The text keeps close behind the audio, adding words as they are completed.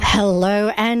Hello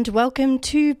and welcome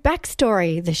to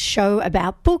Backstory, the show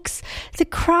about books, the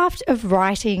craft of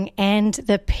writing and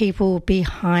the people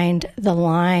behind the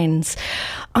lines.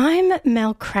 I'm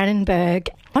Mel Cranenburgh.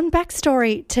 On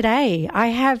Backstory today, I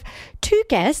have two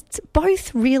guests,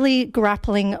 both really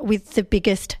grappling with the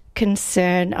biggest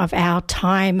concern of our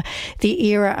time, the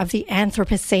era of the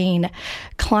Anthropocene,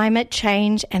 climate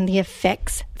change and the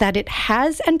effects that it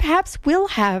has and perhaps will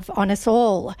have on us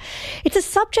all. It's a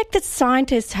subject that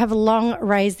scientists have long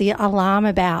raised the alarm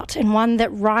about, and one that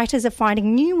writers are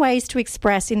finding new ways to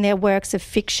express in their works of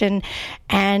fiction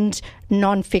and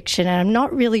non-fiction, and I'm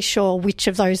not really sure which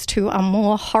of those two are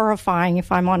more horrifying, if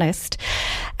I'm honest.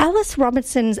 Alice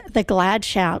Robinson's The Glad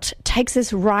Shout takes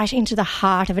us right into the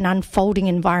heart of an unfolding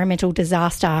environmental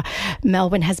disaster.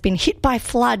 Melbourne has been hit by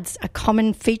floods, a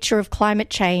common feature of climate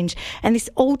change, and this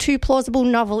all-too-plausible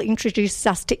novel introduces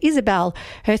us to Isabel,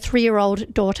 her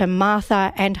 3-year-old daughter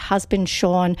Martha and husband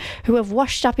Sean, who have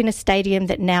washed up in a stadium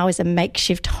that now is a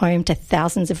makeshift home to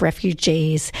thousands of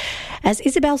refugees. As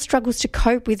Isabel struggles to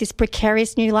cope with this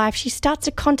precarious new life, she starts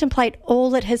to contemplate all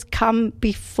that has come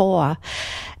before.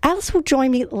 Alice will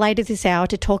join me later this hour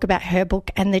to talk about her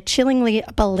book and the chillingly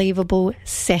believable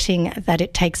setting that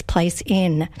it takes place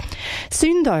in.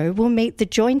 Soon, though, we'll meet the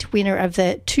joint winner of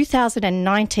the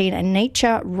 2019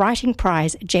 Nature Writing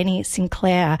Prize, Jenny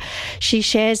Sinclair. She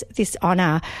shares this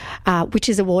honour, which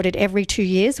is awarded every 2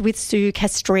 years, with Sue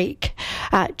Castrique.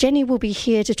 Jenny will be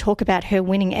here to talk about her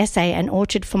winning essay, An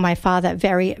Orchard for My Father,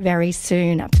 very, very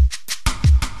soon.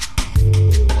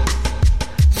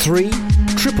 3RRR.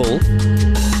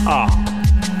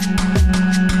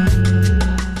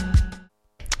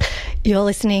 You're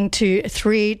listening to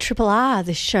 3RRR.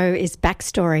 The show is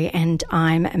Backstory and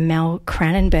I'm Mel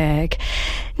Cranenburgh.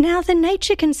 Now, the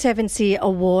Nature Conservancy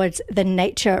awards the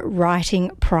Nature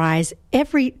Writing Prize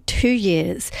every 2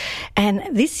 years. And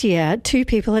this year, two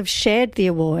people have shared the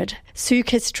award. Sue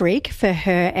Castrique for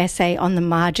her essay on the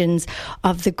margins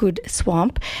of the Good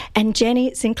Swamp, and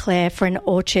Jenny Sinclair for An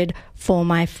Orchard for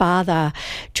My Father.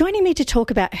 Joining me to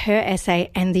talk about her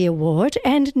essay and the award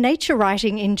and nature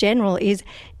writing in general is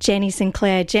Jenny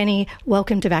Sinclair. Jenny,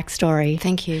 welcome to Backstory.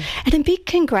 Thank you. And a big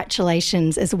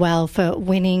congratulations as well for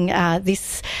winning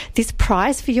this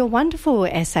prize for your wonderful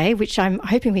essay, which I'm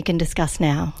hoping we can discuss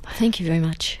now. Thank you very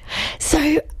much.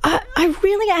 So I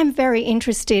really am very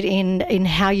interested in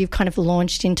how you've kind of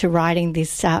launched into writing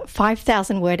this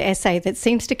 5,000-word essay that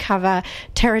seems to cover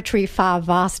territory far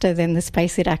vaster than the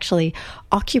space it actually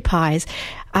occupies.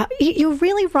 You're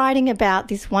really writing about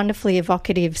this wonderfully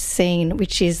evocative scene,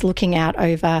 which is looking out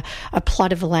over a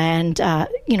plot of land,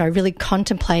 really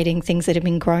contemplating things that have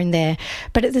been grown there,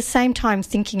 but at the same time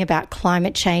thinking about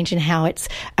climate change and how it's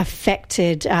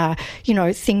affected,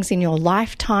 things in your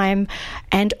lifetime,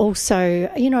 and also,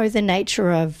 the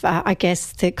nature of,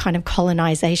 the kind of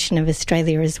colonisation of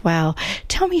Australia as well.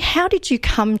 Tell me, how did you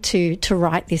come to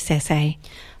write this essay?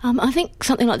 I think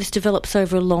something like this develops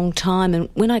over a long time, and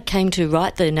when I came to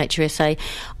write the nature essay,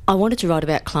 I wanted to write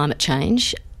about climate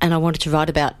change and I wanted to write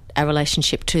about our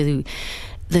relationship to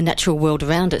the natural world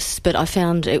around us, but I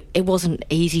found it wasn't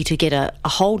easy to get a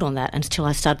hold on that until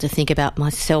I started to think about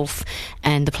myself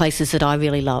and the places that I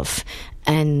really love.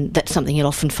 And that's something you'll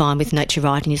often find with nature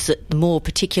writing, is that the more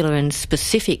particular and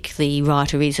specific the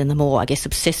writer is and the more,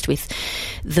 obsessed with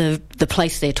the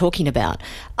place they're talking about,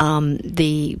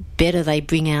 the better they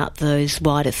bring out those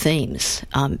wider themes.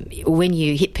 When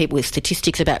you hit people with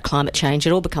statistics about climate change,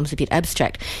 it all becomes a bit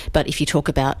abstract. But if you talk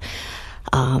about,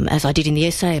 as I did in the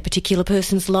essay, a particular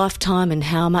person's lifetime and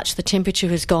how much the temperature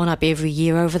has gone up every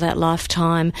year over that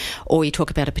lifetime, or you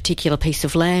talk about a particular piece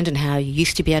of land and how you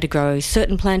used to be able to grow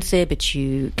certain plants there but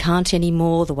you can't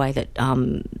anymore, the way that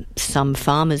some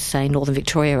farmers, say in northern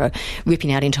Victoria, are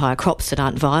ripping out entire crops that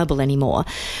aren't viable anymore,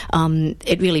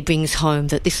 it really brings home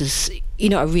that this is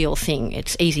a real thing.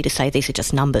 It's easy to say these are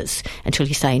just numbers until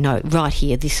you say, no, right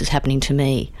here, this is happening to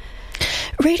me.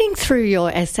 Reading through your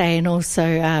essay, and also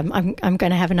I'm going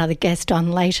to have another guest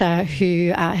on later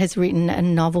who has written a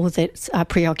novel that's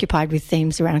preoccupied with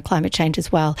themes around climate change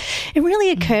as well. It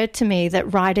really occurred to me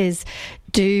that writers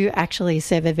do actually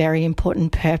serve a very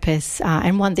important purpose,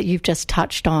 and one that you've just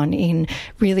touched on in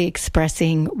really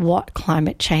expressing what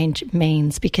climate change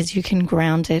means, because you can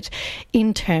ground it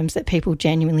in terms that people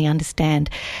genuinely understand.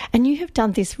 And you have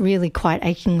done this really quite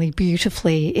achingly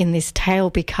beautifully in this tale,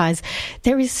 because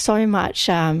there is so much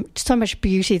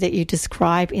beauty that you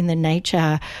describe in the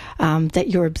nature that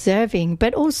you're observing,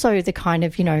 but also the kind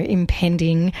of,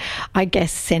 impending,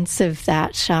 sense of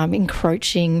that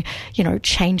encroaching,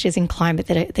 changes in climate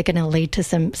that they're going to lead to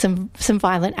some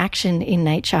violent action in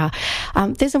nature.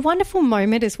 There's a wonderful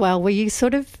moment as well where you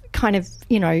sort of kind of,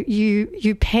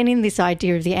 you pen in this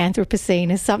idea of the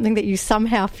Anthropocene as something that you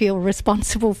somehow feel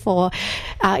responsible for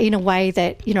in a way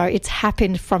that, it's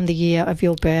happened from the year of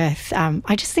your birth.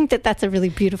 I just think that that's a really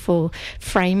beautiful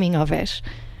framing of it.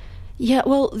 Yeah,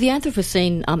 well, the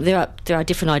Anthropocene, there are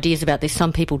different ideas about this.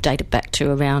 Some people date it back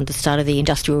to around the start of the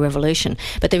Industrial Revolution,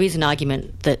 but there is an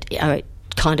argument that it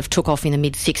kind of took off in the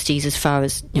mid-60s as far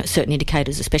as certain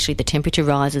indicators, especially the temperature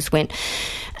rises, went.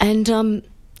 And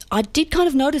I did kind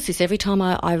of notice this every time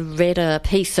I read a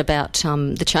piece about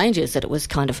the changes, that it was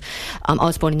kind of... I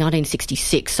was born in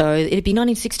 1966, so it'd be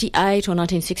 1968 or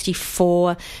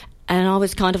 1964... And I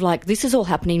was kind of like, this is all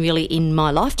happening really in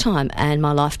my lifetime, and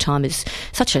my lifetime is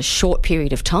such a short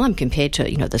period of time compared to,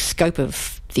 the scope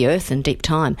of the earth and deep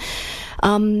time.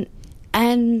 And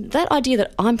that idea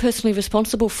that I'm personally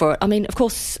responsible for it, I mean, of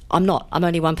course I'm not. I'm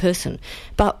only one person.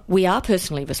 But we are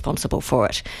personally responsible for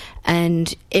it.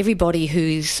 And everybody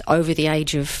who's over the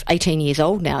age of 18 years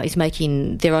old now is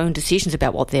making their own decisions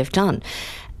about what they've done.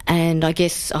 And I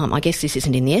guess this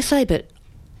isn't in the essay, but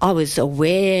I was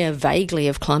aware vaguely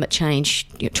of climate change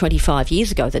 25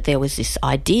 years ago, that there was this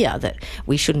idea that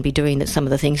we shouldn't be doing some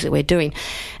of the things that we're doing.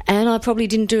 And I probably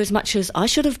didn't do as much as I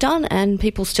should have done, and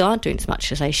people still aren't doing as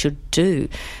much as they should do.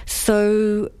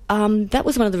 So that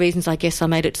was one of the reasons I guess I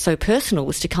made it so personal,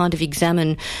 was to kind of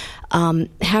examine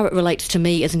how it relates to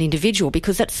me as an individual,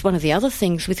 because that's one of the other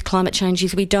things with climate change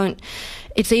is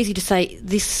it's easy to say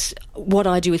what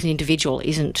I do as an individual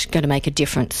isn't going to make a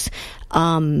difference.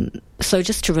 So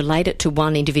just to relate it to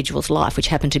one individual's life, which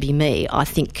happened to be me, I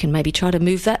think can maybe try to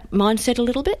move that mindset a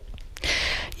little bit.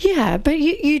 Yeah, but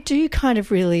you do kind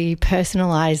of really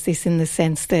personalise this in the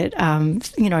sense that,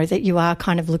 that you are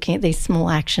kind of looking at these small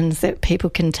actions that people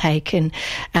can take and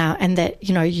that,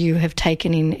 you have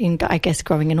taken in, I guess,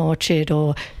 growing an orchard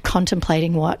or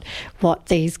contemplating what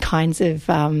these kinds of,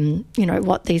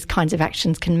 what these kinds of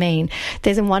actions can mean.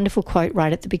 There's a wonderful quote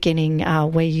right at the beginning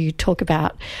where you talk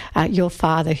about your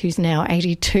father, who's now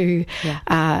 82,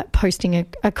 posting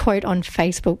a quote on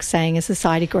Facebook saying, "A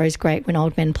society grows great when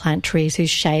old men plant trees whose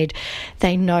shade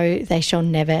they know they shall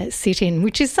never sit in,"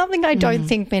 which is something I don't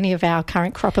think many of our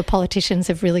current crop of politicians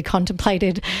have really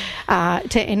contemplated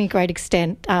to any great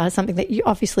extent, something that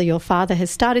obviously your father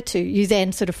has started to. You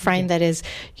then sort of frame that as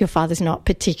your father's not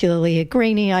particularly a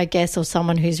greenie, I guess, or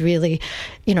someone who's really,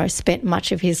 spent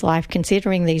much of his life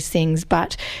considering these things.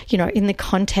 But, in the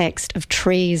context of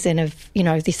trees and of,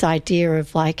 this idea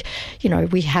of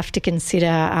we have to consider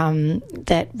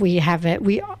that we have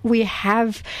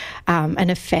an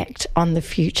effect on the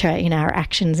future in our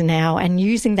actions now, and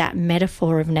using that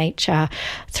metaphor of nature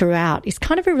throughout is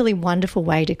kind of a really wonderful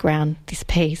way to ground this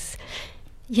piece.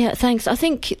 Yeah, thanks. I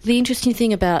think the interesting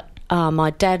thing about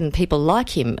my dad and people like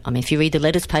him, I mean, if you read the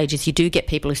letters pages, you do get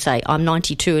people who say, I'm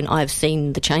 92 and I've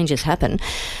seen the changes happen.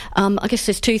 I guess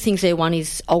there's two things there. One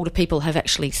is older people have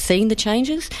actually seen the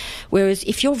changes, whereas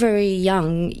if you're very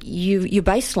young, your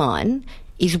baseline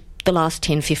is the last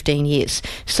 10, 15 years.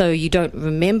 So you don't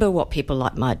remember what people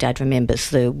like my dad remembers,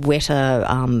 the wetter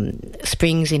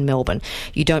springs in Melbourne.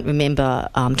 You don't remember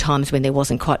times when there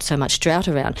wasn't quite so much drought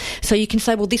around. So you can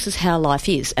say, well, this is how life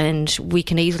is, and we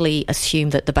can easily assume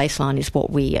that the baseline is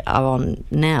what we are on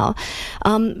now.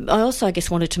 I also, I guess,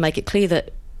 wanted to make it clear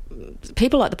that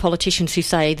people like the politicians who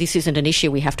say this isn't an issue,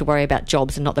 we have to worry about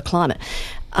jobs and not the climate,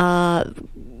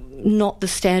 not the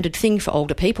standard thing for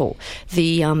older people.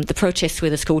 The protests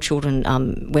where the school children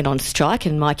went on strike,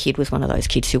 and my kid was one of those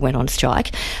kids who went on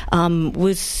strike,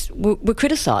 were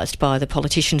criticised by the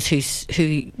politicians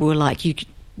who were like, you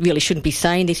really shouldn't be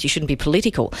saying this, you shouldn't be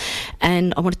political.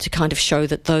 And I wanted to kind of show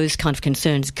that those kind of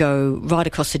concerns go right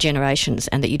across the generations,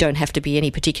 and that you don't have to be any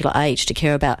particular age to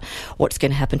care about what's going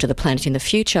to happen to the planet in the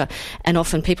future. And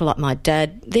often people like my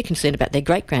dad, they're concerned about their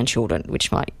great-grandchildren,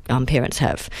 which my parents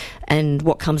have, and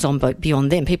what comes on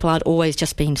beyond them. People aren't always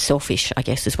just being selfish, I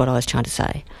guess, is what I was trying to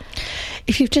say.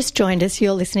 If you've just joined us,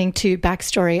 you're listening to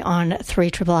Backstory on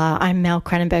 3RRR. I'm Mel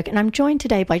Cranenburgh, and I'm joined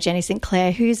today by Jenny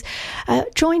Sinclair, who's a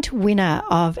joint winner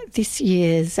of this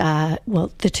year's,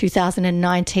 the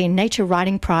 2019 Nature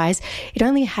Writing Prize. It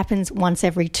only happens once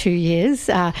every 2 years,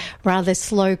 rather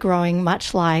slow growing,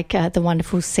 much like the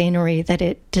wonderful scenery that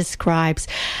it describes.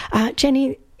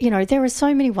 Jenny, there are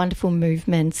so many wonderful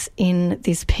movements in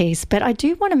this piece, but I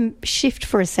do want to shift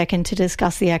for a second to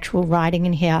discuss the actual writing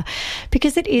in here,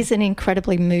 because it is an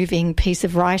incredibly moving piece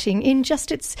of writing in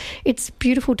just its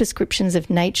beautiful descriptions of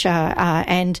nature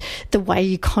and the way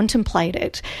you contemplate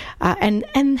it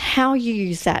and how you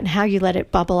use that and how you let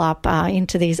it bubble up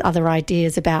into these other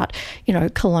ideas about,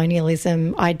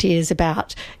 colonialism, ideas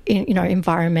about,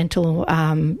 environmental,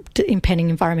 impending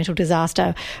environmental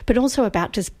disaster, but also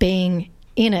about just being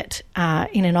in it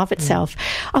in and of itself.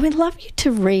 I would love you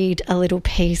to read a little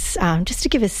piece just to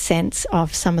give a sense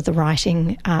of some of the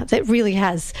writing that really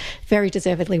has very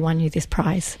deservedly won you this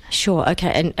prize. Sure,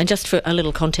 okay. And just for a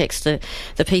little context,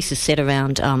 the piece is set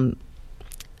around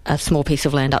a small piece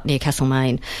of land up near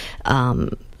Castlemaine.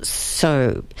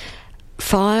 So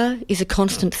fire is a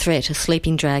constant threat, a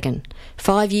sleeping dragon.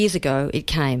 5 years ago it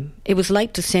came. It was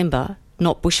late December,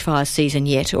 not bushfire season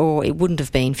yet, or it wouldn't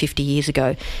have been 50 years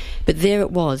ago. But there it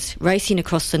was, racing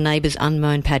across the neighbour's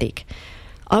unmown paddock.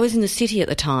 I was in the city at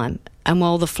the time, and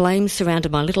while the flames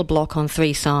surrounded my little block on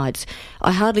 3 sides,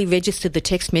 I hardly registered the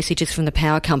text messages from the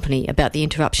power company about the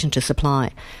interruption to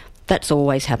supply. That's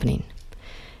always happening.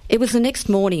 It was the next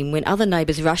morning when other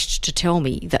neighbours rushed to tell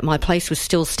me that my place was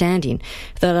still standing,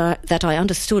 that I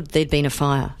understood there'd been a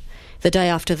fire. The day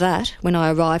after that, when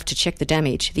I arrived to check the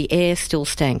damage, the air still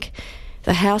stank.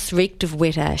 The house reeked of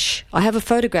wet ash. I have a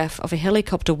photograph of a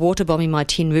helicopter waterbombing my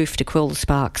tin roof to quell the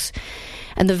sparks.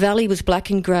 And the valley was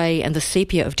black and grey and the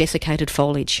sepia of desiccated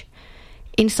foliage.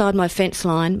 Inside my fence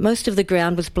line, most of the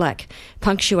ground was black,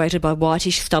 punctuated by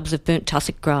whitish stubs of burnt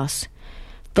tussock grass.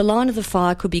 The line of the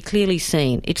fire could be clearly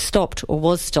seen. It stopped, or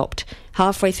was stopped,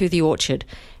 halfway through the orchard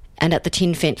and at the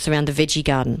tin fence around the veggie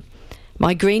garden.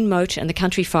 My green moat and the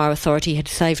Country Fire Authority had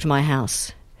saved my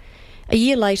house. A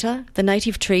year later, the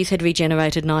native trees had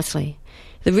regenerated nicely.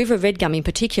 The river red gum in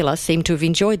particular seemed to have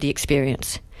enjoyed the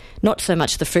experience. Not so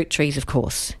much the fruit trees, of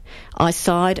course. I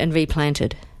sighed and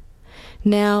replanted.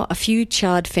 Now, a few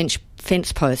charred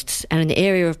fence posts and an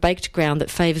area of baked ground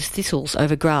that favours thistles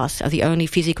over grass are the only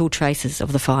physical traces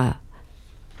of the fire.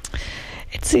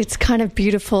 It's kind of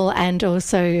beautiful, and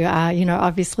also,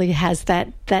 obviously has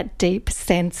that deep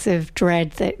sense of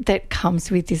dread that comes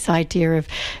with this idea of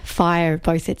fire,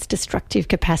 both its destructive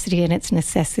capacity and its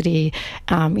necessity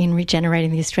in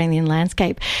regenerating the Australian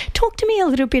landscape. Talk to me a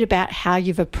little bit about how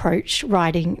you've approached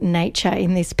writing nature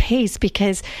in this piece,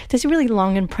 because there's a really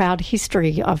long and proud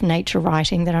history of nature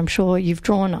writing that I'm sure you've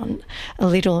drawn on a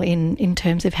little in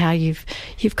terms of how you've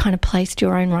kind of placed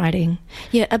your own writing.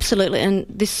 Yeah, absolutely. And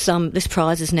this prize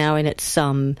is now in its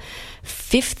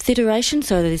 5th iteration,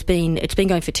 so it's been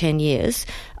going for 10 years.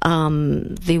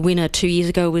 The winner 2 years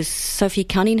ago was Sophie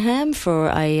Cunningham for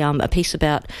a piece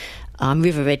about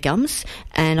river red gums,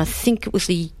 and I think it was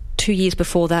the 2 years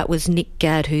before that was Nick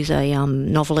Gadd, who's a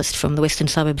novelist from the western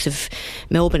suburbs of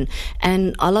Melbourne.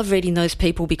 And I love reading those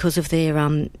people because of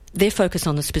their focus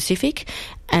on the specific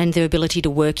and their ability to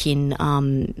work in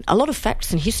a lot of facts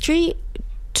and history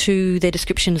to their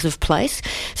descriptions of place.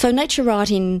 So nature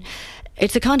writing,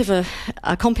 it's a kind of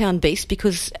a compound beast,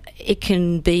 because it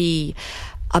can be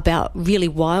about really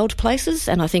wild places,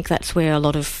 and I think that's where a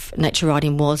lot of nature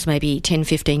writing was maybe 10,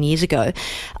 15 years ago.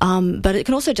 But it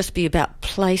can also just be about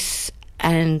place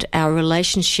and our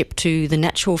relationship to the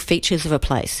natural features of a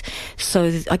place.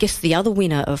 So I guess the other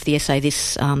winner of the essay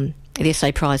the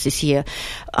essay prize this year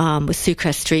was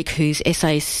Sukras Streak, whose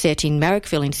essay is set in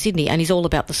Marrickville in Sydney and is all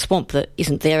about the swamp that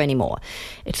isn't there anymore.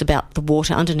 It's about the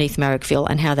water underneath Marrickville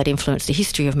and how that influenced the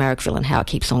history of Marrickville and how it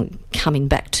keeps on coming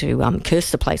back to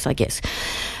curse the place, I guess.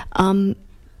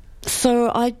 So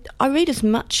I read as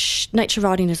much nature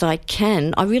writing as I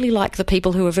can. I really like the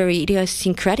people who are very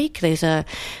idiosyncratic. There's a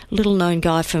little-known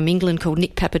guy from England called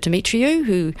Nick Papadimitriou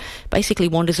who basically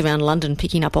wanders around London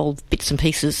picking up old bits and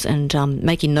pieces and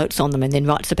making notes on them and then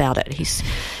writes about it. He's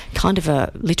kind of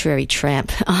a literary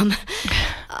tramp.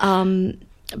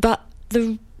 But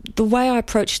the way I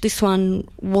approached this one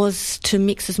was to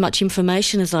mix as much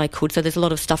information as I could. So there's a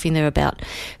lot of stuff in there about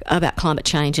climate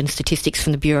change and statistics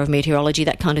from the Bureau of Meteorology,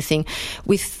 that kind of thing,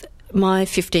 with my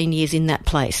 15 years in that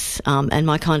place. And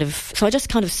so I just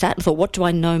kind of sat and thought, what do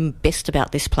I know best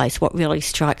about this place? What really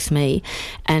strikes me?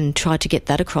 And tried to get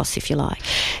that across, if you like.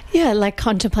 Yeah, like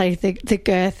contemplating the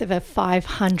girth of a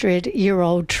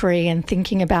 500-year-old tree and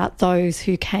thinking about those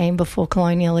who came before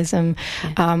colonialism,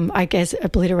 I guess,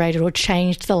 obliterated or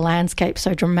changed the landscape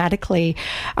so dramatically,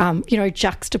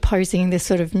 juxtaposing this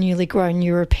sort of newly grown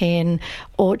European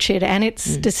orchard and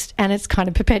its kind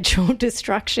of perpetual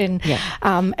destruction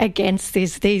against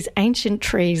these ancient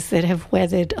trees that have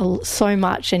weathered so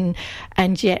much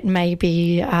and yet may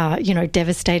be,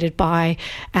 devastated by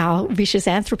our vicious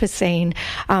Anthropocene.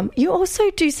 You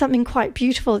also do something quite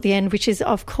beautiful at the end, which is,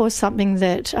 of course, something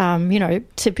that,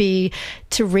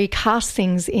 to recast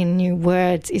things in new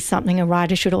words is something a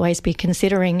writer should always be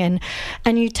considering.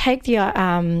 And you take the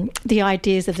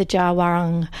ideas of the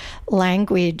Jawarang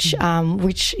language,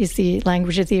 which is the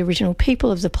language of the original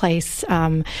people of the place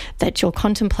that you're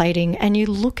contemplating, and you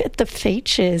look at the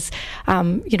features,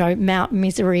 Mount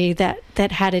Misery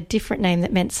that had a different name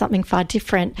that meant something far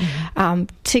different,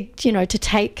 to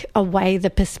take away the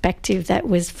perspective that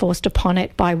was forced upon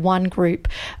it by one group,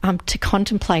 to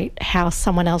contemplate how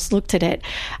someone else looked at it,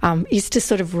 is to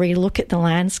sort of relook at the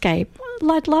landscape.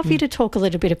 I'd love you to talk a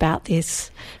little bit about this.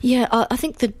 Yeah, I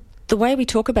think the way we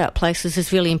talk about places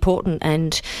is really important,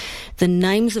 and the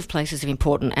names of places are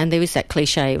important. And there is that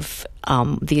cliche of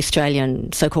the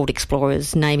Australian so-called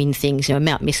explorers naming things,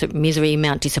 Mount Misery,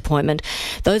 Mount Disappointment.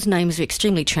 Those names are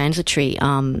extremely transitory.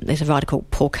 There's a writer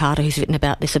called Paul Carter who's written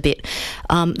about this a bit.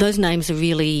 Those names are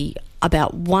really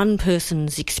about one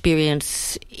person's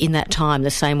experience in that time, the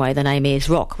same way the name Ayers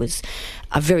Rock was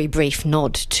a very brief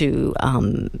nod to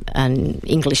an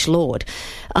English lord.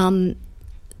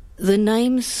 The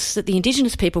names that the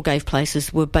Indigenous people gave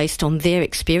places were based on their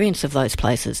experience of those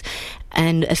places.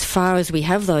 And as far as we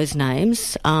have those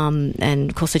names, and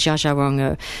of course the Dja Dja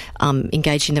Wurrung are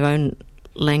engaged in their own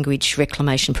language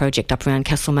reclamation project up around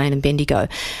Castlemaine and Bendigo,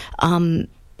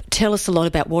 tell us a lot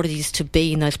about what it is to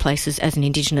be in those places as an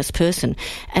Indigenous person.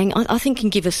 And I think can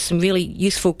give us some really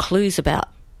useful clues about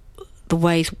the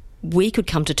ways we could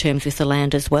come to terms with the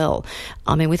land as well.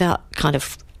 I mean, without kind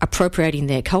of appropriating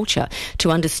their culture, to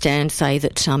understand, say,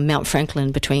 that Mount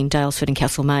Franklin between Daylesford and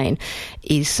Castlemaine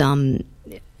is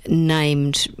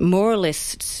named more or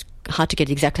less, it's hard to get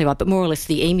it exactly right, but more or less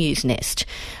the emu's nest.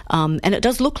 And it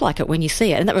does look like it when you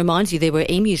see it. And that reminds you there were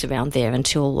emus around there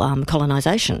until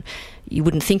colonisation. You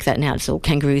wouldn't think that now. It's all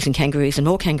kangaroos and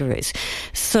more kangaroos.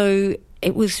 So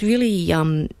it was really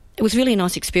a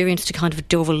nice experience to kind of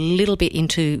delve a little bit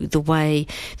into the way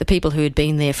the people who had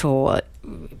been there for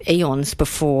eons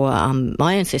before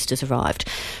my ancestors arrived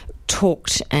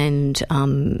talked and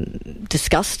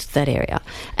discussed that area.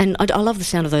 And I love the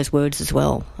sound of those words as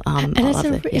well.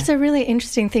 It's a really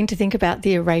interesting thing to think about,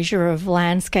 the erasure of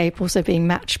landscape also being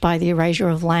matched by the erasure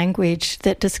of language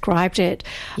that described it.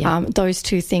 Yeah. Those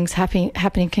two things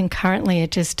happening concurrently are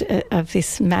just of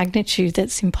this magnitude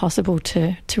that's impossible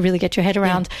to really get your head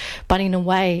around. Yeah. But in a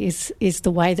way is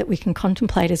the way that we can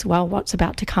contemplate as well what's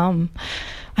about to come.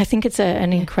 I think it's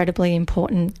an incredibly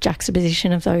important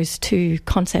juxtaposition of those two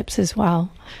concepts as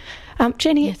well.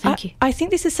 Jenny, thank you. I think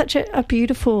this is such a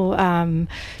beautiful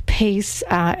piece,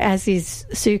 as is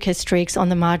Suka Streaks on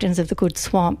the Margins of the Good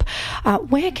Swamp.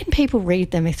 Where can people read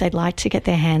them if they'd like to get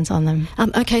their hands on them?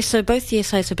 Okay, so both the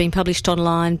essays have been published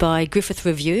online by Griffith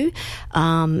Review.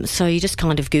 So you just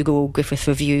kind of Google Griffith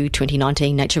Review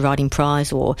 2019 Nature Writing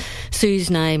Prize or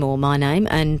Sue's name or my name,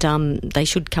 and they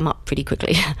should come up pretty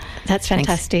quickly. That's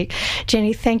fantastic. Thanks.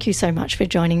 Jenny, thank you so much for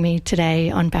joining me today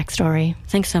on Backstory.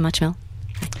 Thanks so much, Mel.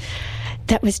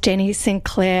 That was Jenny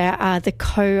Sinclair, the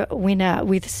co-winner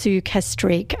with Sue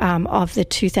Kastreek of the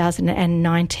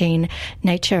 2019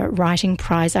 Nature Writing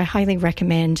Prize. I highly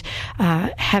recommend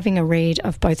having a read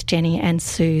of both Jenny and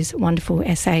Sue's wonderful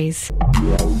essays.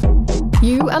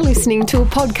 You are listening to a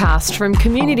podcast from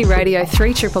Community Radio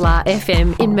 3RRR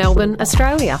FM in Melbourne,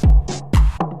 Australia.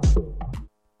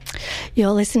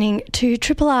 You're listening to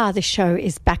Triple R. The show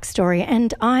is Backstory,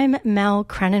 and I'm Mel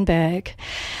Cranenburgh.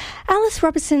 Alice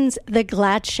Robertson's The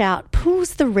Glad Shout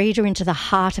pulls the reader into the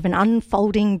heart of an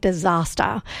unfolding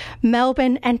disaster.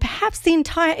 Melbourne and perhaps the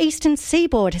entire eastern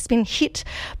seaboard has been hit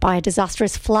by a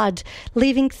disastrous flood,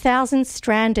 leaving thousands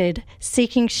stranded,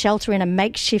 seeking shelter in a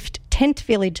makeshift tent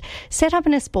village set up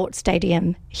in a sports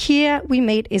stadium. Here we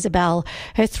meet Isabel,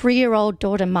 her 3-year-old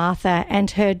daughter Martha,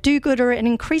 and her do-gooder and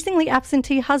increasingly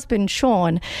absentee husband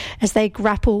Sean, as they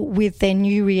grapple with their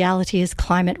new reality as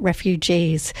climate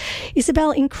refugees.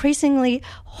 Isabel increasingly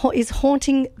is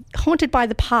haunted by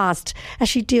the past as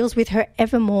she deals with her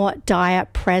ever more dire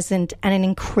present and an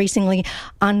increasingly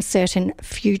uncertain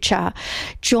future.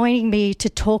 Joining me to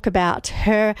talk about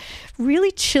her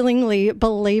really chillingly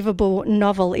believable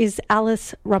novel is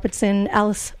Alice Robertson.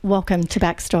 Alice, welcome to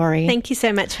Backstory. Thank you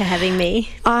so much for having me.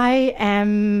 I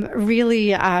am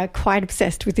really quite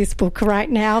obsessed with this book right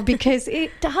now because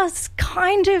it does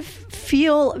kind of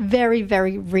feel very,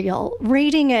 very real.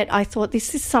 Reading it, I thought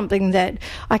this is something that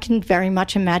I can very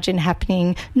much imagine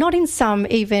happening, not in some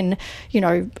even,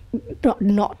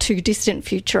 not too distant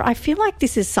future. I feel like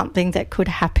this is something that could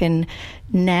happen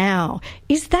now.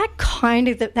 Is that kind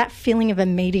of that feeling of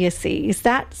immediacy, is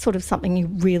that sort of something you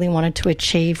really wanted to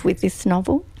achieve with this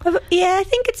novel? Yeah, I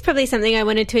think it's probably something I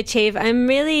wanted to achieve. I'm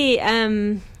really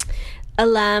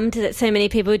alarmed that so many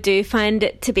people do find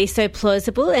it to be so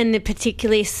plausible and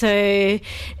particularly so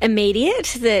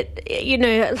immediate that,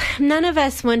 none of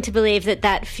us want to believe that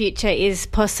that future is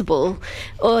possible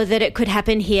or that it could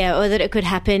happen here or that it could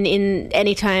happen in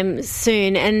any time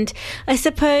soon. And I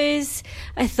suppose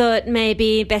I thought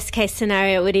maybe best case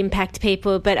scenario it would impact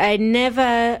people, but I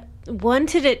never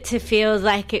wanted it to feel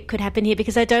like it could happen here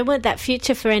because I don't want that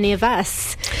future for any of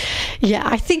us. Yeah,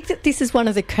 I think that this is one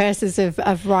of the curses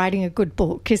of writing a good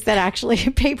book, is that actually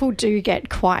people do get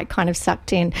quite kind of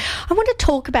sucked in. I want to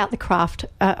talk about the craft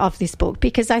of this book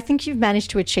because I think you've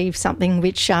managed to achieve something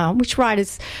which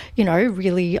writers,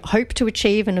 really hope to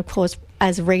achieve, and of course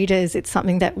as readers it's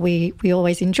something that we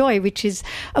always enjoy, which is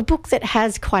a book that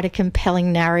has quite a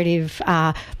compelling narrative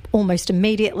almost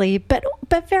immediately, but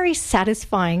very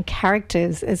satisfying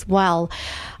characters as well.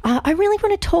 I really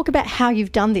want to talk about how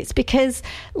you've done this because,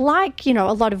 like, a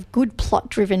lot of good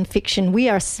plot-driven fiction, we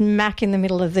are smack in the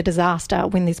middle of the disaster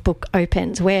when this book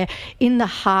opens. We're in the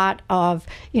heart of,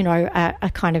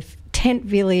 a kind of tent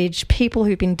village, people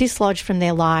who've been dislodged from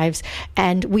their lives,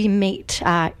 and we meet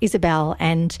Isabel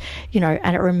and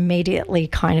are immediately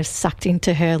kind of sucked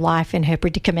into her life and her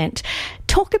predicament.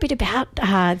 Talk a bit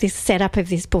about this setup of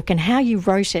this book and how you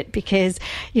wrote it, because,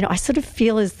 I sort of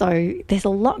feel as though there's a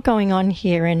lot going on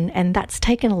here and that's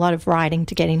taken a lot of writing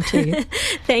to get into.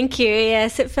 Thank you.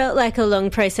 Yes, it felt like a long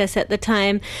process at the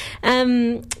time.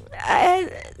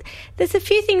 There's a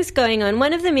few things going on.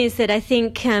 One of them is that I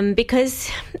think because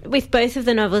with both of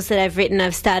the novels that I've written,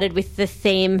 I've started with the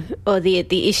theme or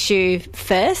the issue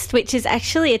first, which is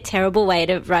actually a terrible way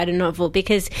to write a novel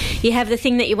because you have the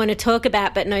thing that you want to talk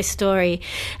about but no story.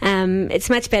 It's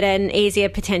much better and easier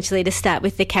potentially to start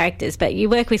with the characters, but you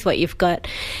work with what you've got.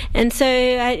 And so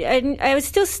I was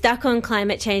still stuck on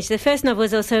climate change. The first novel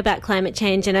was also about climate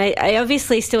change, and I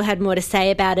obviously still had more to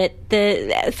say about it.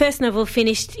 The first novel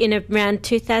finished in around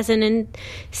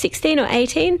 2016 or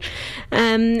 18,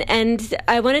 and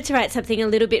I wanted to write something a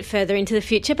little bit further into the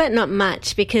future, but not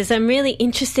much, because I'm really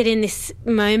interested in this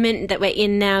moment that we're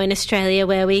in now in Australia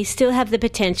where we still have the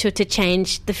potential to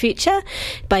change the future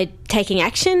by taking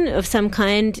action of some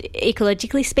kind,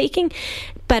 ecologically speaking,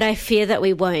 but I fear that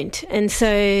we won't. And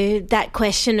so that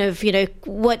question of,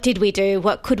 what did we do?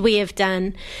 What could we have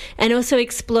done? And also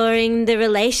exploring the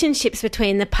relationships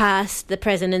between the past, the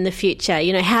present and the future,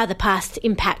 how the past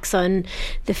impacts on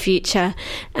the future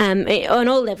on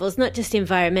all levels, not just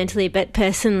environmentally, but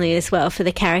personally as well for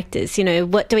the characters.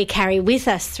 What do we carry with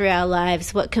us through our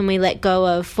lives? What can we let go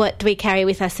of? What do we carry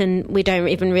with us and we don't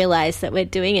even realise that we're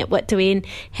doing it? What do we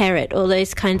inherit? All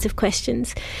those kinds of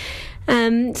questions.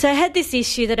 So I had this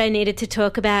issue that I needed to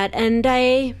talk about, and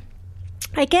I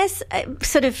guess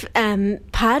sort of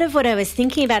part of what I was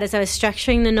thinking about as I was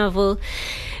structuring the novel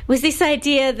was this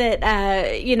idea that,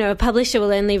 a publisher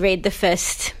will only read the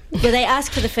first... Well, they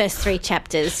ask for the first 3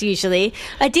 chapters, usually.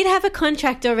 I did have a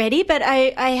contract already, but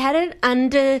I had an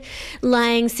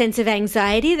underlying sense of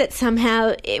anxiety that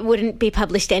somehow it wouldn't be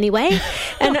published anyway.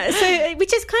 And so,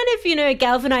 which is kind of, a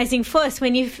galvanising force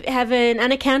when you have an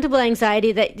unaccountable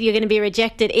anxiety that you're going to be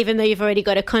rejected, even though you've already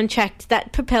got a contract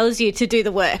that propels you to do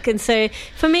the work. And so,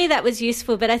 for me, that was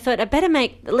useful, but I thought I'd better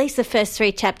make at least the first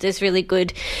 3 chapters really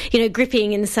good,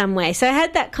 gripping in some way. So I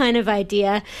had that kind of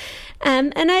idea.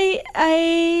 And you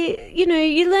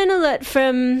learn a lot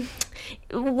from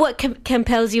what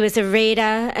compels you as a reader.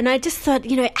 And I just thought,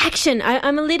 action.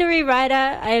 I'm a literary writer.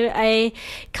 I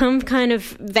come kind of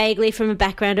vaguely from a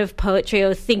background of poetry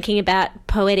or thinking about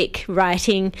poetic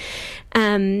writing.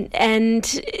 And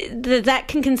that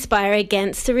can conspire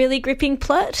against a really gripping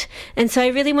plot. And so I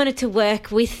really wanted to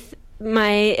work with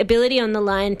my ability on the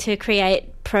line to create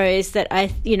prose that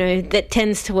that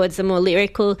tends towards the more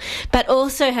lyrical, but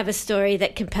also have a story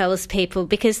that compels people,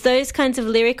 because those kinds of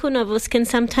lyrical novels can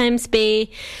sometimes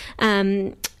be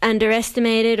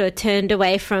underestimated or turned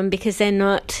away from because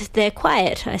they're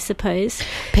quiet, I suppose.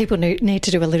 People need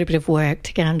to do a little bit of work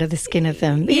to get under the skin of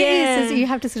them. Yeah. So you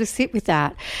have to sort of sit with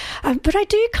that. But I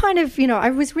do kind of, I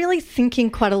was really thinking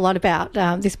quite a lot about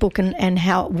this book and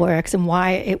how it works and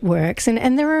why it works.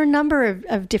 And there are a number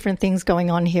of different things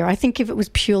going on here. I think if it was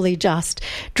purely just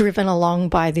driven along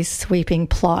by this sweeping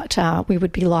plot, we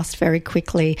would be lost very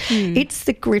quickly. It's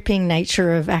the gripping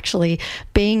nature of actually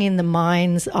being in the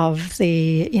minds of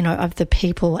the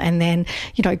people, and then,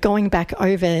 going back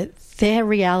over their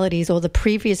realities or the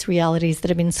previous realities that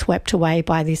have been swept away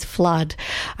by this flood.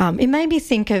 It made me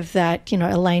think of that,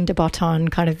 Elaine de Botton,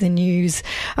 kind of the news,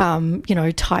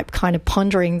 type kind of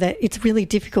pondering that it's really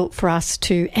difficult for us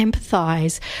to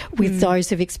empathise with those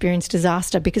who've experienced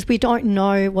disaster because we don't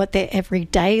know what their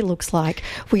everyday looks like.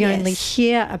 We only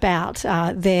hear about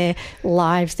their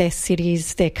lives, their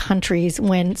cities, their countries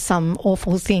when some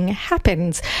awful thing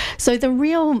happens. So the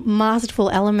real masterful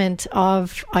element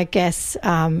of, I guess,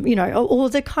 or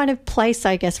the kind of place,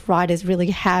 I guess, writers really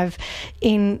have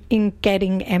in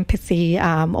getting empathy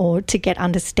or to get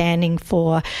understanding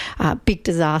for big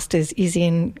disasters is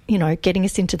in, getting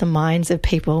us into the minds of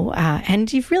people.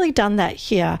 And you've really done that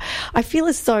here. I feel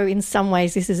as though in some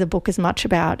ways this is a book as much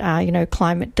about,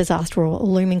 climate disaster or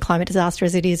looming climate disaster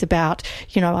as it is about,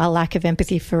 our lack of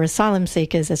empathy for asylum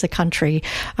seekers as a country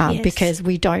because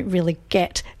we don't really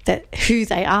get that who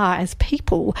they are as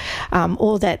people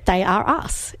or that they are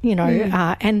us,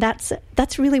 and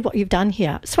that's really what you've done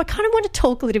here. So I kind of want to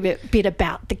talk a little bit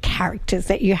about the characters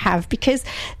that you have because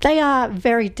they are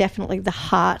very definitely the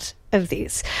heart of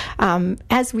this.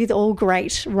 As with all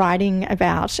great writing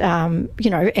about,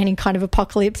 any kind of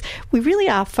apocalypse, we really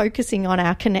are focusing on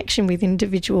our connection with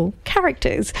individual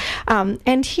characters.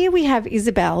 And here we have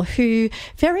Isabel, who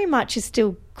very much is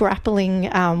still grappling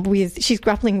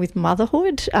with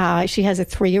motherhood. She has a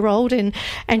 3-year-old and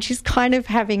she's kind of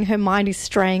having, her mind is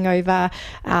straying over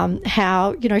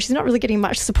how, she's not really getting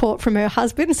much support from her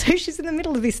husband. So she's in the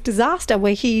middle of this disaster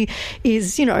where he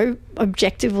is,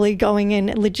 objectively going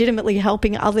and legitimately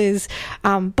helping others.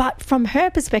 But from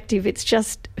her perspective, it's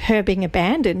just her being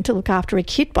abandoned to look after a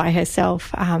kid by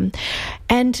herself.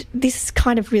 And this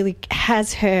kind of really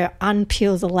has her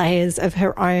unpeel the layers of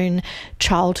her own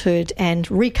childhood and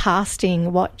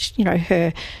recasting what,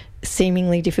 her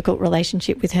seemingly difficult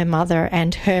relationship with her mother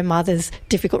and her mother's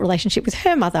difficult relationship with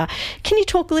her mother. Can you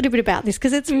talk a little bit about this?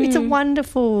 Because it's a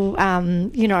wonderful,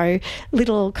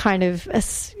 little kind of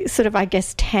sort of, I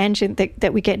guess, tangent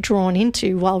that we get drawn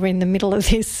into while we're in the middle of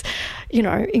this,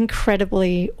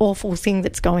 incredibly awful thing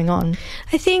that's going on.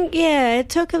 I think,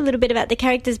 talk a little bit about the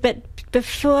characters, but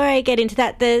before I get into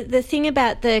that, the thing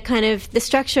about the kind of the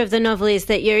structure of the novel is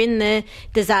that you're in the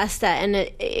disaster and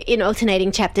in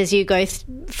alternating chapters you go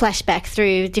flashback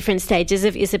through different stages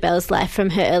of Isabel's life from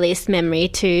her earliest memory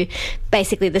to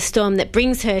basically the storm that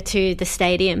brings her to the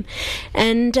stadium.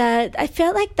 And I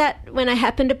felt like that when I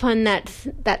happened upon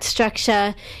that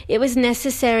structure, it was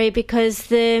necessary because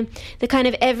the kind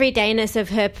of everydayness of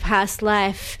her past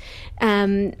life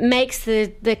makes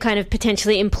the kind of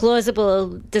potentially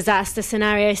implausible disaster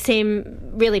scenario seem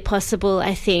really possible,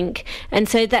 I think. And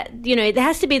so that, there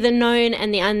has to be the known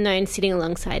and the unknown sitting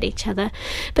alongside each other.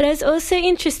 But I was also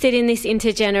interested in this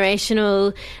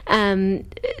intergenerational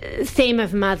theme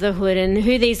of motherhood and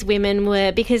who these women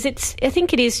were, because I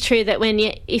think it is true that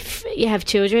if you have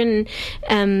children,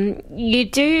 you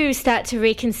do start to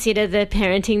reconsider the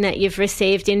parenting that you've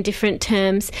received in different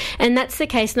terms. And that's the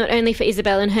case not only for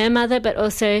Isabel and her mother, but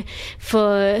also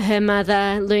for her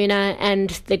mother, Luna, and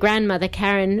the grandmother,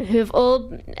 Karen, who have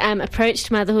all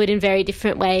approached motherhood in very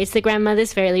different ways. The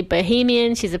grandmother's very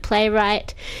bohemian, she's a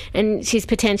playwright, and she's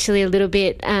potentially a little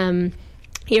bit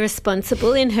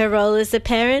irresponsible in her role as a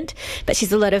parent, but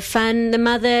she's a lot of fun. The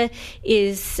mother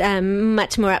is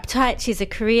much more uptight. She's a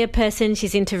career person.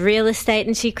 She's into real estate,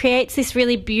 and she creates this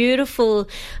really beautiful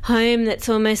home that's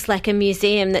almost like a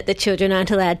museum that the children aren't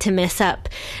allowed to mess up.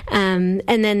 And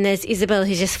then there's Isabel,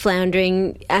 who's just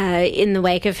floundering in the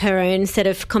wake of her own set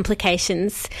of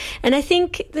complications. And I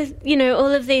think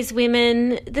all of these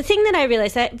women, the thing that I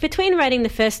realised, between writing the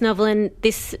first novel and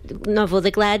this novel,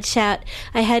 The Glad Shout,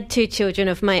 I had 2 children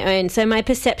of my own. So my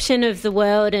perception of the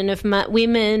world and of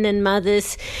women and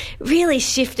mothers really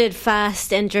shifted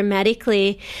fast and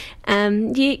dramatically.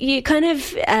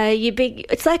 It's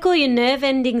like all your nerve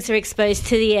endings are exposed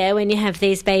to the air when you have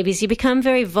these babies. You become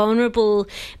very vulnerable,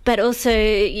 but also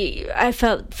I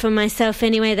felt for myself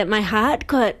anyway that my heart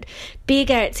got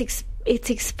bigger. It's it's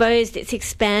exposed, it's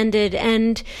expanded,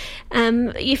 and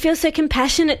you feel so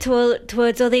compassionate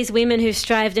towards all these women who've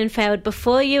strived and failed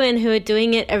before you and who are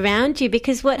doing it around you,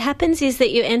 because what happens is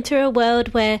that you enter a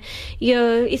world where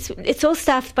it's all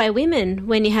staffed by women.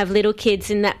 When you have little kids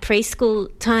in that preschool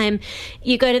time,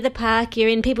 you go to the park, you're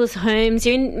in people's homes,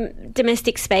 you're in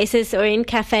domestic spaces or in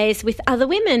cafes with other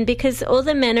women because all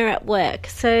the men are at work.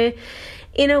 So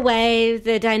in a way,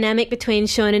 the dynamic between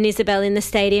Sean and Isabel in the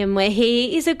stadium, where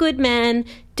he is a good man,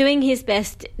 doing his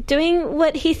best, doing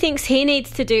what he thinks he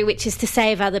needs to do, which is to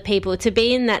save other people, to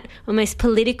be in that almost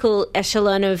political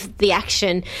echelon of the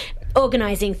action,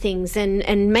 organising things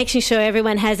and making sure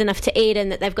everyone has enough to eat and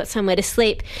that they've got somewhere to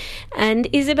sleep. And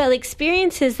Isabel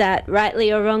experiences that, rightly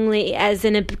or wrongly, as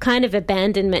a kind of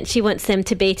abandonment. She wants them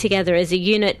to be together as a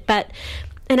unit,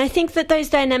 and I think that those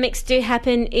dynamics do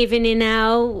happen even in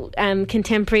our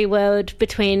contemporary world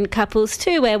between couples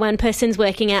too, where one person's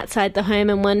working outside the home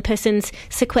and one person's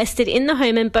sequestered in the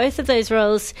home, and both of those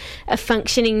roles are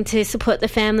functioning to support the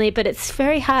family, but it's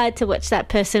very hard to watch that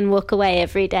person walk away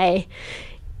every day,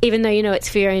 even though you know it's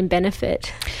for your own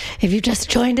benefit. If you've just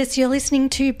joined us, you're listening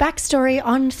to Backstory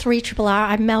on 3RRR.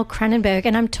 I'm Mel Cranenburgh,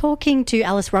 and I'm talking to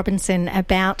Alice Robinson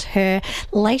about her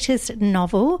latest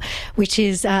novel, which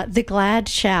is The Glad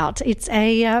Shout. It's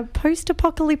a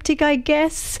post-apocalyptic, I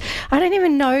guess. I don't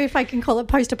even know if I can call it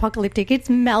post-apocalyptic.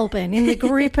 It's Melbourne in the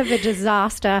grip of a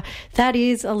disaster that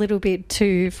is a little bit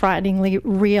too frighteningly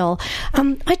real. I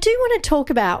do want to talk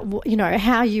about,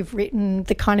 how you've written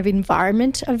the kind of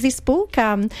environment of this book.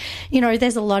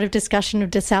 There's a lot of discussion of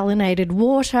desalinated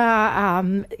water.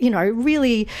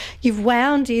 Really you've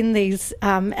wound in these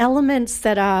elements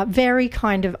that are very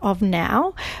kind of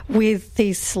now with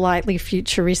these slightly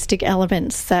futuristic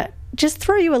elements that just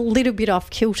throw you a little bit off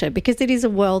kilter, because it is a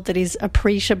world that is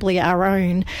appreciably our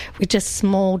own with just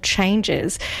small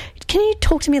changes. Can you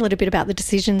talk to me a little bit about the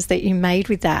decisions that you made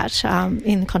with that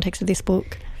in the context of this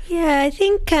book? Yeah, I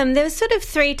think there were sort of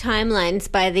 3 timelines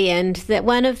by the end. That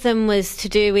one of them was to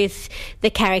do with the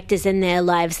characters and their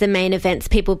lives, the main events,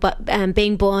 people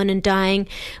being born and dying.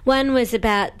 One was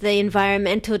about the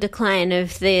environmental decline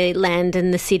of the land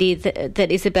and the city that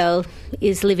Isabel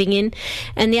is living in.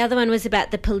 And the other one was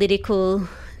about the political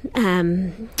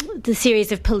the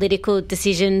series of political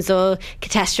decisions or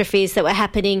catastrophes that were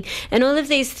happening. And all of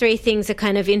these 3 things are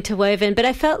kind of interwoven. But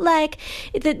I felt like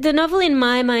the novel in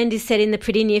my mind is set in the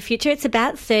pretty near future. It's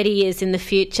about 30 years in the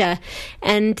future.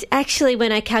 And actually,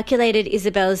 when I calculated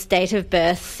Isabel's date of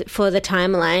birth for the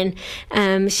timeline,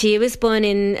 she was born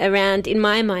in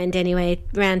my mind anyway,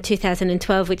 around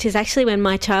 2012, which is actually when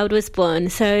my child was born.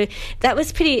 So that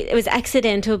was it was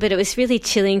accidental, but it was really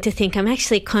chilling to think I'm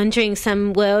actually conjuring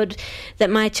some world that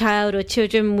my child or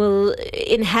children will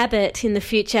inhabit in the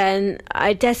future, and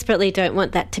I desperately don't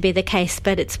want that to be the case,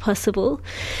 but it's possible.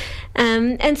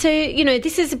 And so,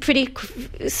 this is a pretty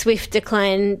swift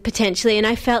decline potentially, and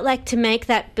I felt like to make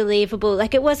that believable,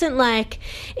 like it wasn't like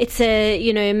it's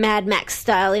a, Mad Max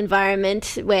style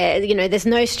environment where, there's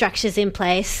no structures in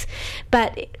place,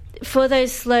 but for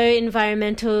those slow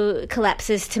environmental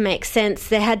collapses to make sense,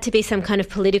 there had to be some kind of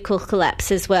political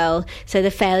collapse as well. So the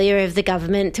failure of the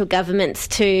government or governments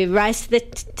to rise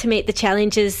to meet the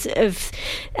challenges of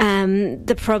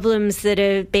the problems that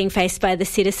are being faced by the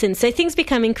citizens. So things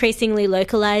become increasingly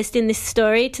localised in this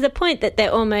story to the point that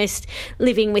they're almost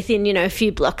living within, a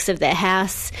few blocks of their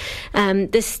house.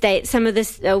 The state, some of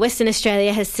this, Western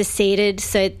Australia has seceded,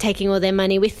 so taking all their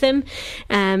money with them.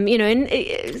 And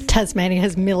Tasmania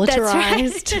has militarised. That's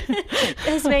right.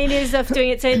 Tasmania is off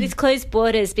doing it. So it's closed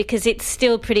borders because it's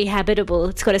still pretty habitable.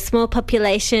 It's got a small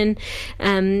population,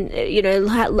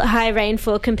 high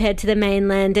rainfall compared to the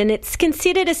mainland, and it's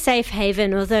considered a safe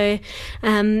haven, although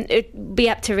it'd be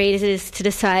up to readers to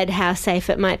decide how safe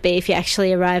it might be if you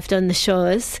actually arrived on the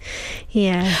shores.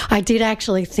 Yeah. I did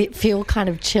actually feel kind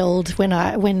of chilled when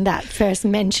that first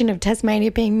mention of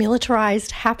Tasmania being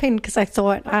militarised happened, because I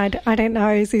thought, I don't know,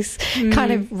 is this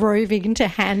kind of roving into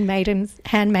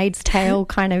Handmaid's Tale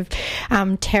kind of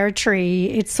territory?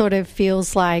 It sort of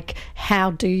feels like,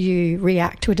 how do you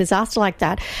react to a disaster like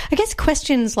that? I guess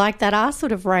questions like that are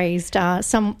sort of raised,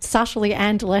 some subtly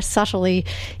and less subtly,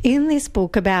 in this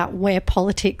book about where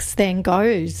politics then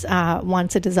goes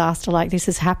once a disaster like this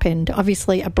has happened.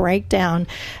 Obviously, a breakdown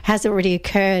has already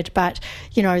occurred, but,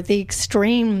 the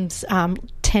extremes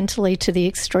tend to lead to the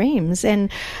extremes. And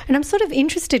I'm sort of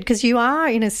interested because you are,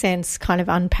 in a sense, kind of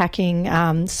unpacking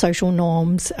social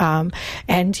norms.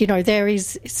 And, you know, there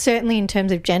is certainly in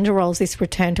terms of gender roles this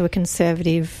return to a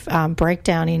conservative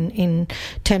breakdown in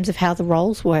terms of how the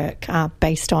roles work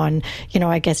based on, you know,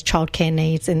 I guess childcare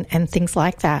needs and things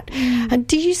like that. And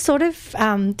do you sort of,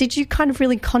 did you kind of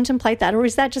really contemplate that, or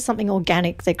is that just something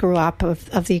organic that grew up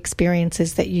of the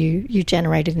experiences that you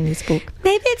generated in this book?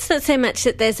 Maybe it's not so much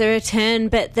that there's a return,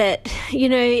 but that, you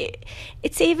know,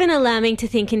 it's even alarming to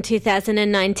think in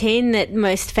 2019 that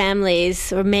most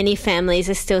families or many families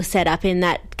are still set up in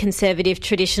that conservative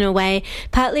traditional way,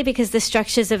 partly because the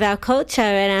structures of our culture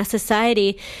and our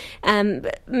society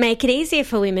make it easier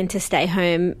for women to stay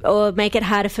home or make it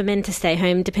harder for men to stay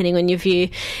home, depending on your view.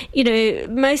 You know,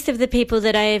 most of the people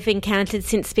that I have encountered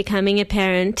since becoming a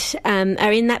parent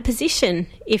are in that position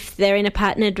if they're in a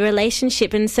partnered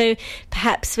relationship. And so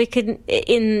perhaps we could,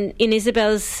 in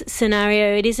Isabel's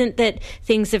scenario, it isn't that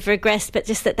things have regressed, but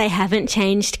just that they haven't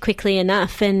changed quickly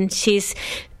enough. And she's,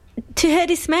 to her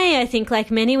dismay, I think, like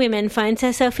many women, finds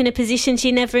herself in a position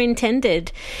she never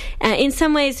intended. In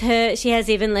some ways, she has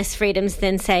even less freedoms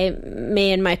than, say,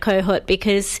 me and my cohort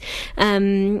because,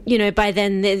 you know, by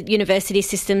then the university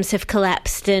systems have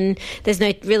collapsed and there's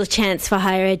no real chance for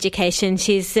higher education.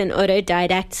 She's an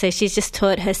autodidact, so she's just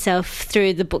taught herself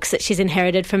through the books that she's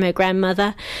inherited from her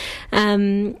grandmother.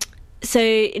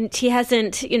 So she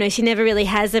hasn't, you know, she never really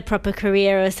has a proper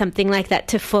career or something like that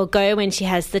to forego when she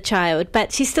has the child.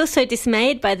 But she's still so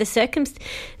dismayed by the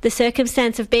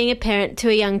circumstance of being a parent to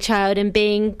a young child and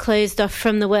being closed off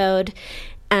from the world,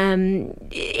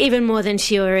 even more than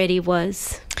she already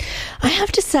was. I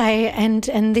have to say,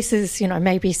 and this is, you know,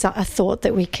 maybe a thought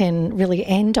that we can really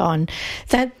end on,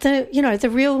 that the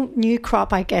real new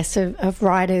crop, I guess, of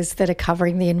writers that are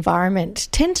covering the environment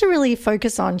tend to really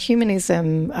focus on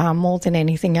humanism more than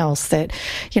anything else. That,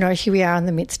 you know, here we are in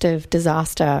the midst of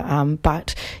disaster,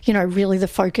 but, you know, really the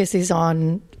focus is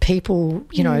on people,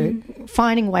 you know,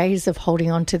 finding ways of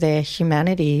holding on to their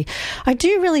humanity. I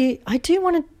do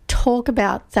want to talk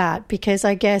about that because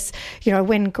I guess, you know,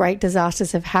 when great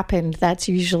disasters have happened, that's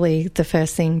usually the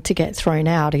first thing to get thrown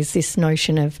out is this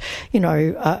notion of, you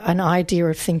know, an idea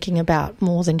of thinking about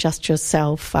more than just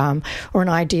yourself, or an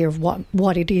idea of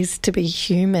what it is to be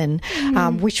human,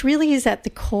 which really is at the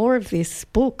core of this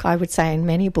book, I would say, in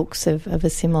many books of a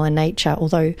similar nature,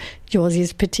 although yours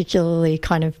is particularly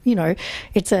kind of, you know,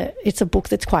 it's a book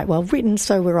that's quite well written,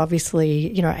 so we're obviously,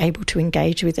 you know, able to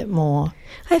engage with it more.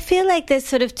 I feel like there's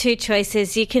sort of two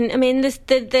choices. You can, I mean,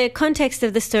 the context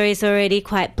of the story is already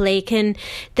quite bleak, and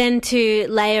then to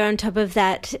layer on top of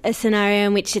that a scenario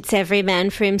in which it's every man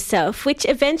for himself, which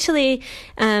eventually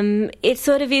it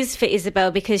sort of is for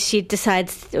Isabel because she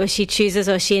decides or she chooses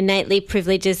or she innately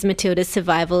privileges Matilda's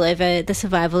survival over the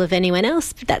survival of anyone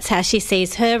else. That's how she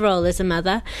sees her role as a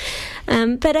mother.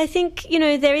 But I think, you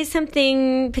know, there is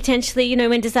something potentially, you know,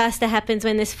 when disaster happens,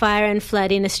 when there's fire and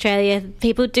flood in Australia,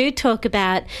 people do talk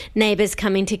about neighbours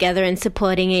coming together and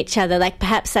supporting each other. Like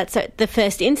perhaps that's the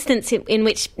first instance in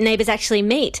which neighbours actually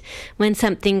meet when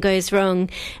something goes wrong.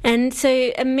 And so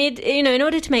you know, in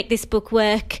order to make this book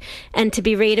work and to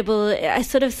be readable, I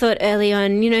sort of thought early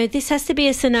on, you know, this has to be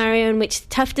a scenario in which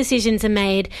tough decisions are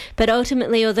made, but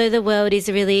ultimately, although the world is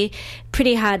a really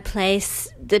pretty hard place,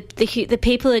 the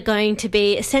people are going to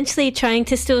be essentially trying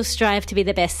to still strive to be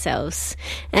the best selves.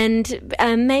 And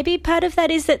maybe part of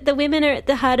that is that the women are at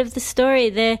the heart of the story.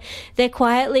 They're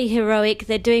quietly heroic.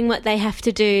 They're doing what they have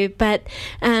to do, but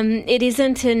it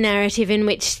isn't a narrative in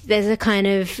which there's a kind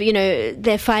of, you know,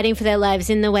 they're fighting for their lives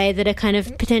in the way that a kind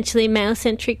of potentially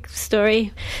male-centric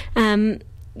story might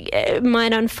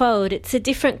unfold. It's a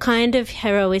different kind of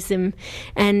heroism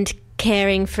and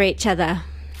caring for each other.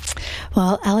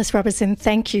 Well, Alice Robertson,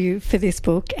 thank you for this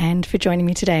book and for joining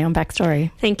me today on Backstory.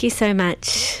 Thank you so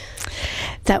much.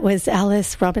 That was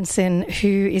Alice Robinson,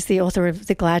 who is the author of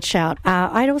The Glad Shout.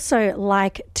 I'd also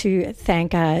like to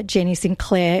thank Jenny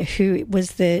Sinclair, who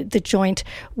was the joint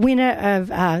winner of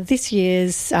this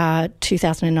year's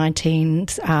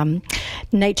 2019's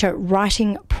Nature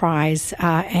Writing Prize,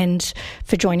 and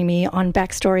for joining me on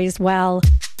Backstory as well.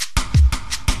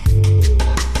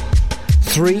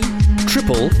 3RRR.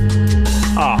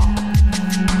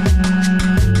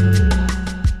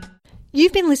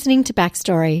 You've been listening to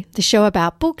Backstory, the show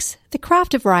about books, the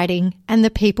craft of writing, and the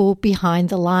people behind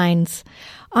the lines.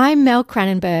 I'm Mel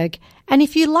Cranenburgh, and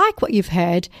if you like what you've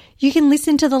heard, you can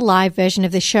listen to the live version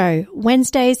of the show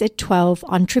Wednesdays at 12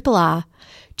 on Triple R.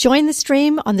 Join the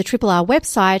stream on the Triple R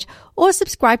website or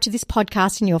subscribe to this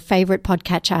podcast in your favourite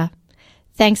podcatcher.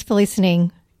 Thanks for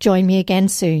listening. Join me again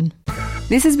soon.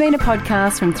 This has been a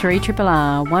podcast from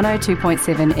 3RRR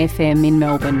 102.7 FM in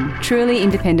Melbourne. Truly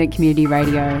independent community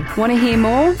radio. Want to hear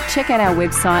more? Check out our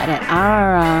website at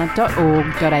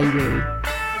rrr.org.au.